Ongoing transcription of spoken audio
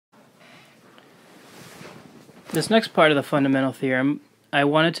This next part of the fundamental theorem I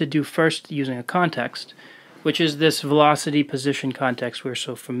wanted to do first using a context, which is this velocity position context we're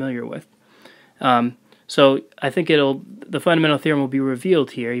so familiar with. So I think the fundamental theorem will be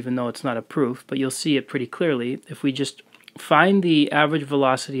revealed here, even though it's not a proof, but you'll see it pretty clearly if we just find the average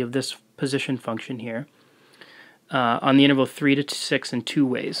velocity of this position function here on the interval 3 to 6 in two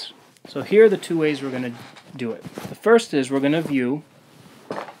ways. So here are the two ways we're going to do it. The first is we're going to view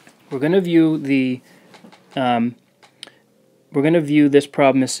this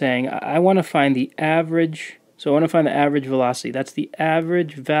problem as saying I want to find the average. So I want to find the average velocity. That's the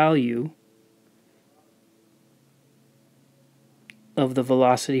average value of the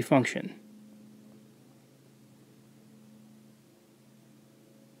velocity function.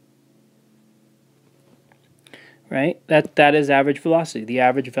 Right? That is average velocity, the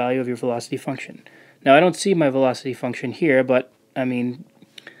average value of your velocity function. Now I don't see my velocity function here, but I mean,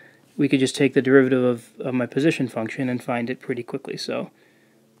 we could just take the derivative of my position function and find it pretty quickly. So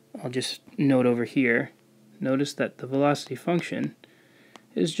I'll just note over here, notice that the velocity function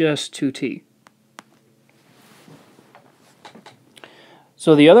is just 2t.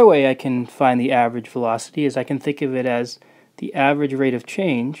 So the other way I can find the average velocity is I can think of it as the average rate of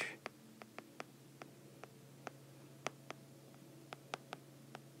change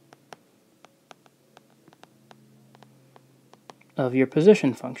of your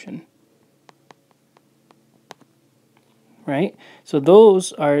position function. Right? So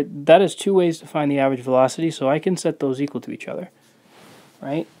that is two ways to find the average velocity, so I can set those equal to each other.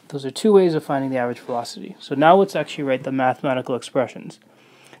 Right? Those are two ways of finding the average velocity. So now let's actually write the mathematical expressions.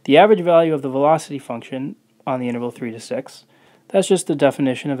 The average value of the velocity function on the interval 3 to 6, that's just the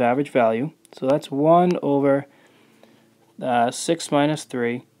definition of average value. So that's 1 over 6 minus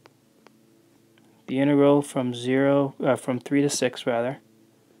 3, the integral from 3 to 6 rather,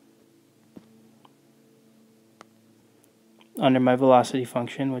 under my velocity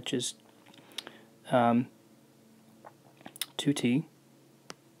function, which is 2t.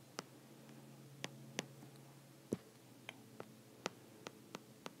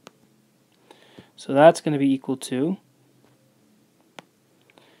 So that's going to be equal to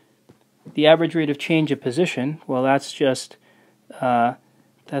the average rate of change of position. Well, that's just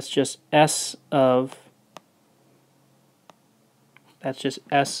s of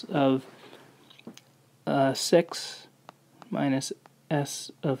 6 minus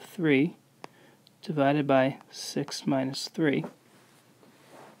s of 3 divided by 6 minus 3.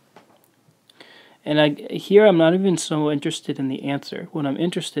 And here I'm not even so interested in the answer. What I'm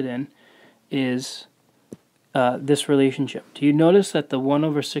interested in is this relationship. Do you notice that the 1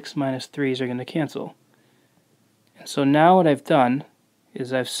 over 6 minus 3's are going to cancel? And so now what I've done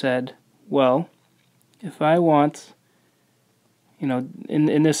is I've said, well, if I want,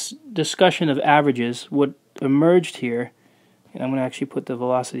 in this discussion of averages, what emerged here, and I'm going to actually put the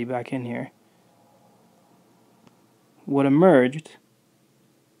velocity back in here, what emerged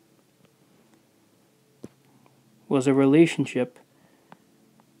was a relationship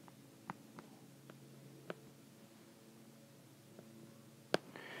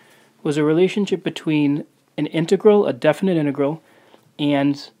between an integral, a definite integral,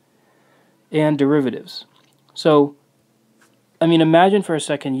 and derivatives. So, I mean, imagine for a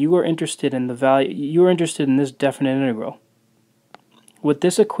second you were interested in the value, you were interested in this definite integral. What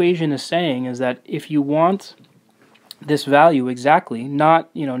this equation is saying is that if you want this value exactly, not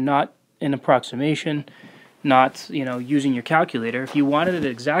an approximation, not using your calculator, if you wanted it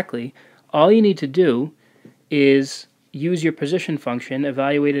exactly, all you need to do is use your position function,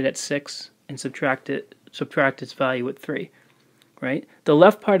 evaluate it at 6, and subtract its value at 3. Right? The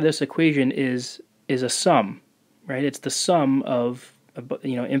left part of this equation is a sum, right? It's the sum of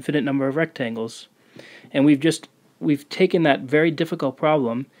infinite number of rectangles, and we've taken that very difficult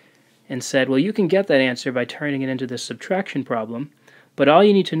problem and said, well, you can get that answer by turning it into this subtraction problem, but all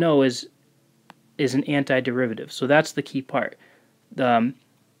you need to know is an antiderivative. So that's the key part.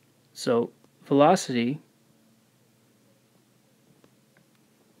 So velocity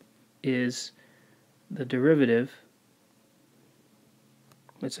is the derivative.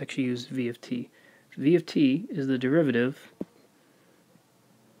 Let's actually use v of t. V of t is the derivative,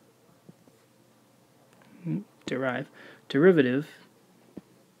 derivative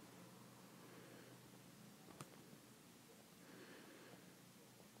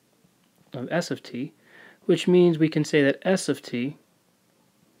of s of t, which means we can say that s of t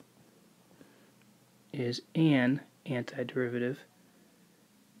is an antiderivative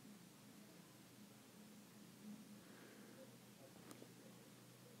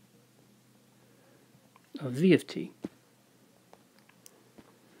of v of t.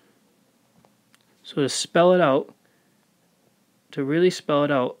 So to spell it out, to really spell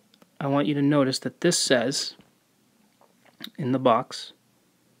it out, I want you to notice that this says in the box,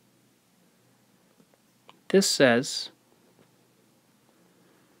 this says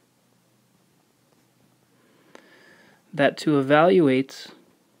that to evaluate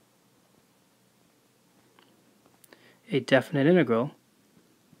a definite integral,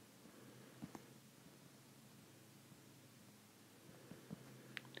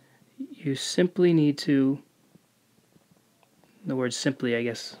 you simply need to, the word simply I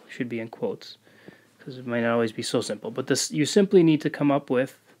guess should be in quotes because it might not always be so simple, but this, you simply need to come up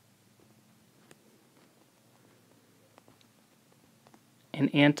with an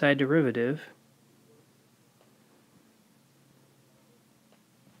antiderivative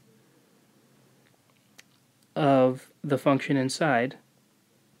of the function inside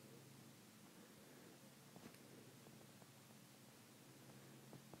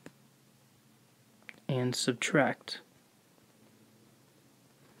and subtract.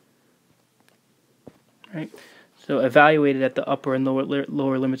 Right? So evaluate it at the upper and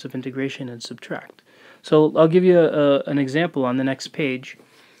lower limits of integration and subtract. So I'll give you an example on the next page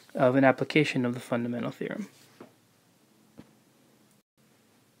of an application of the fundamental theorem.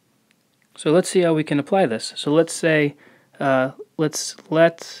 So let's see how we can apply this. So let's say let's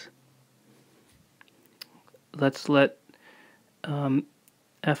let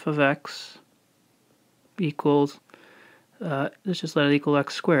f of x equals let's just let it equal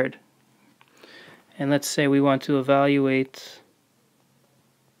x squared. And let's say we want to evaluate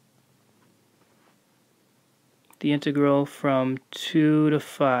the integral from 2 to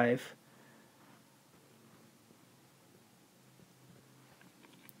 5.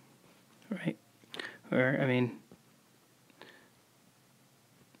 Right? Or, I mean,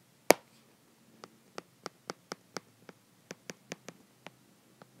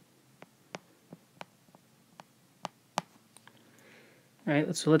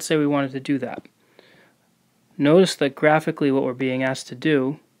 right? So let's say we wanted to do that. Notice that graphically what we're being asked to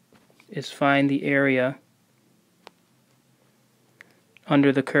do is find the area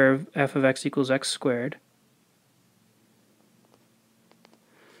under the curve f of x equals x squared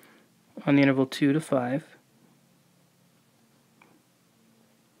on the interval 2 to 5.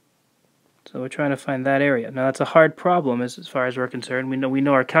 So we're trying to find that area. Now that's a hard problem as far as we're concerned. We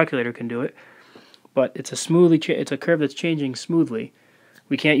know our calculator can do it, but it's a curve that's changing smoothly.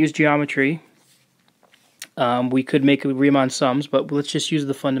 We can't use geometry. We could make Riemann sums, but let's just use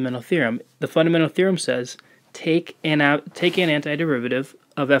the fundamental theorem. The fundamental theorem says take an antiderivative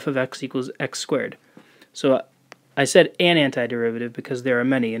of f of x equals x squared. So I said an antiderivative because there are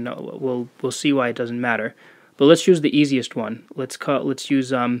many, and we'll see why it doesn't matter. But let's use the easiest one. Let's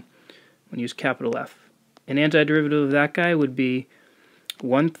use capital F. An antiderivative of that guy would be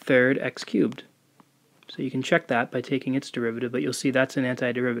 1/3 x cubed. So you can check that by taking its derivative, but you'll see that's an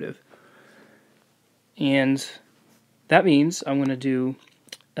antiderivative. And that means I'm going to do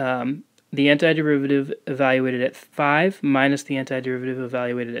the antiderivative evaluated at 5 minus the antiderivative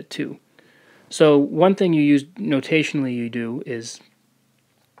evaluated at 2. So one thing you use notationally you do is,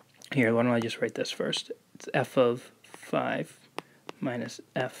 here, why don't I just write this first? It's f of 5 minus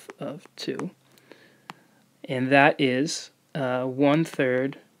f of 2. And that is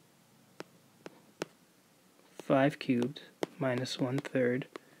 1/3 5 cubed minus 1/3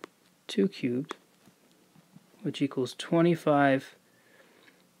 2 cubed, which equals 25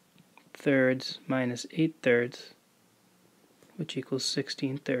 thirds minus 8 thirds, which equals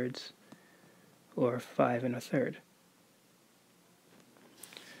 16 thirds, or 5 1/3.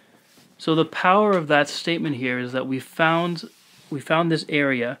 So the power of that statement here is that we found this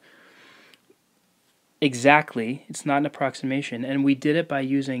area exactly. It's not an approximation, and we did it by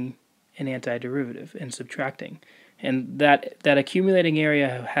using an antiderivative and subtracting. And that accumulating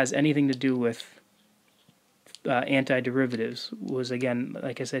area has anything to do with antiderivatives was, again,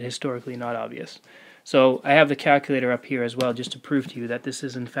 like I said, historically not obvious. So I have the calculator up here as well just to prove to you that this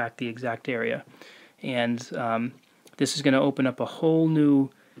is in fact the exact area. And this is going to open up a whole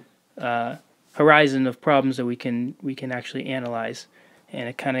new horizon of problems that we can actually analyze. And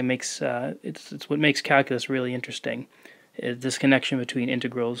it kind of makes, it's what makes calculus really interesting, is this connection between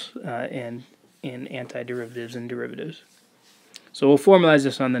integrals and antiderivatives and derivatives. So we'll formalize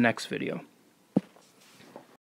this on the next video.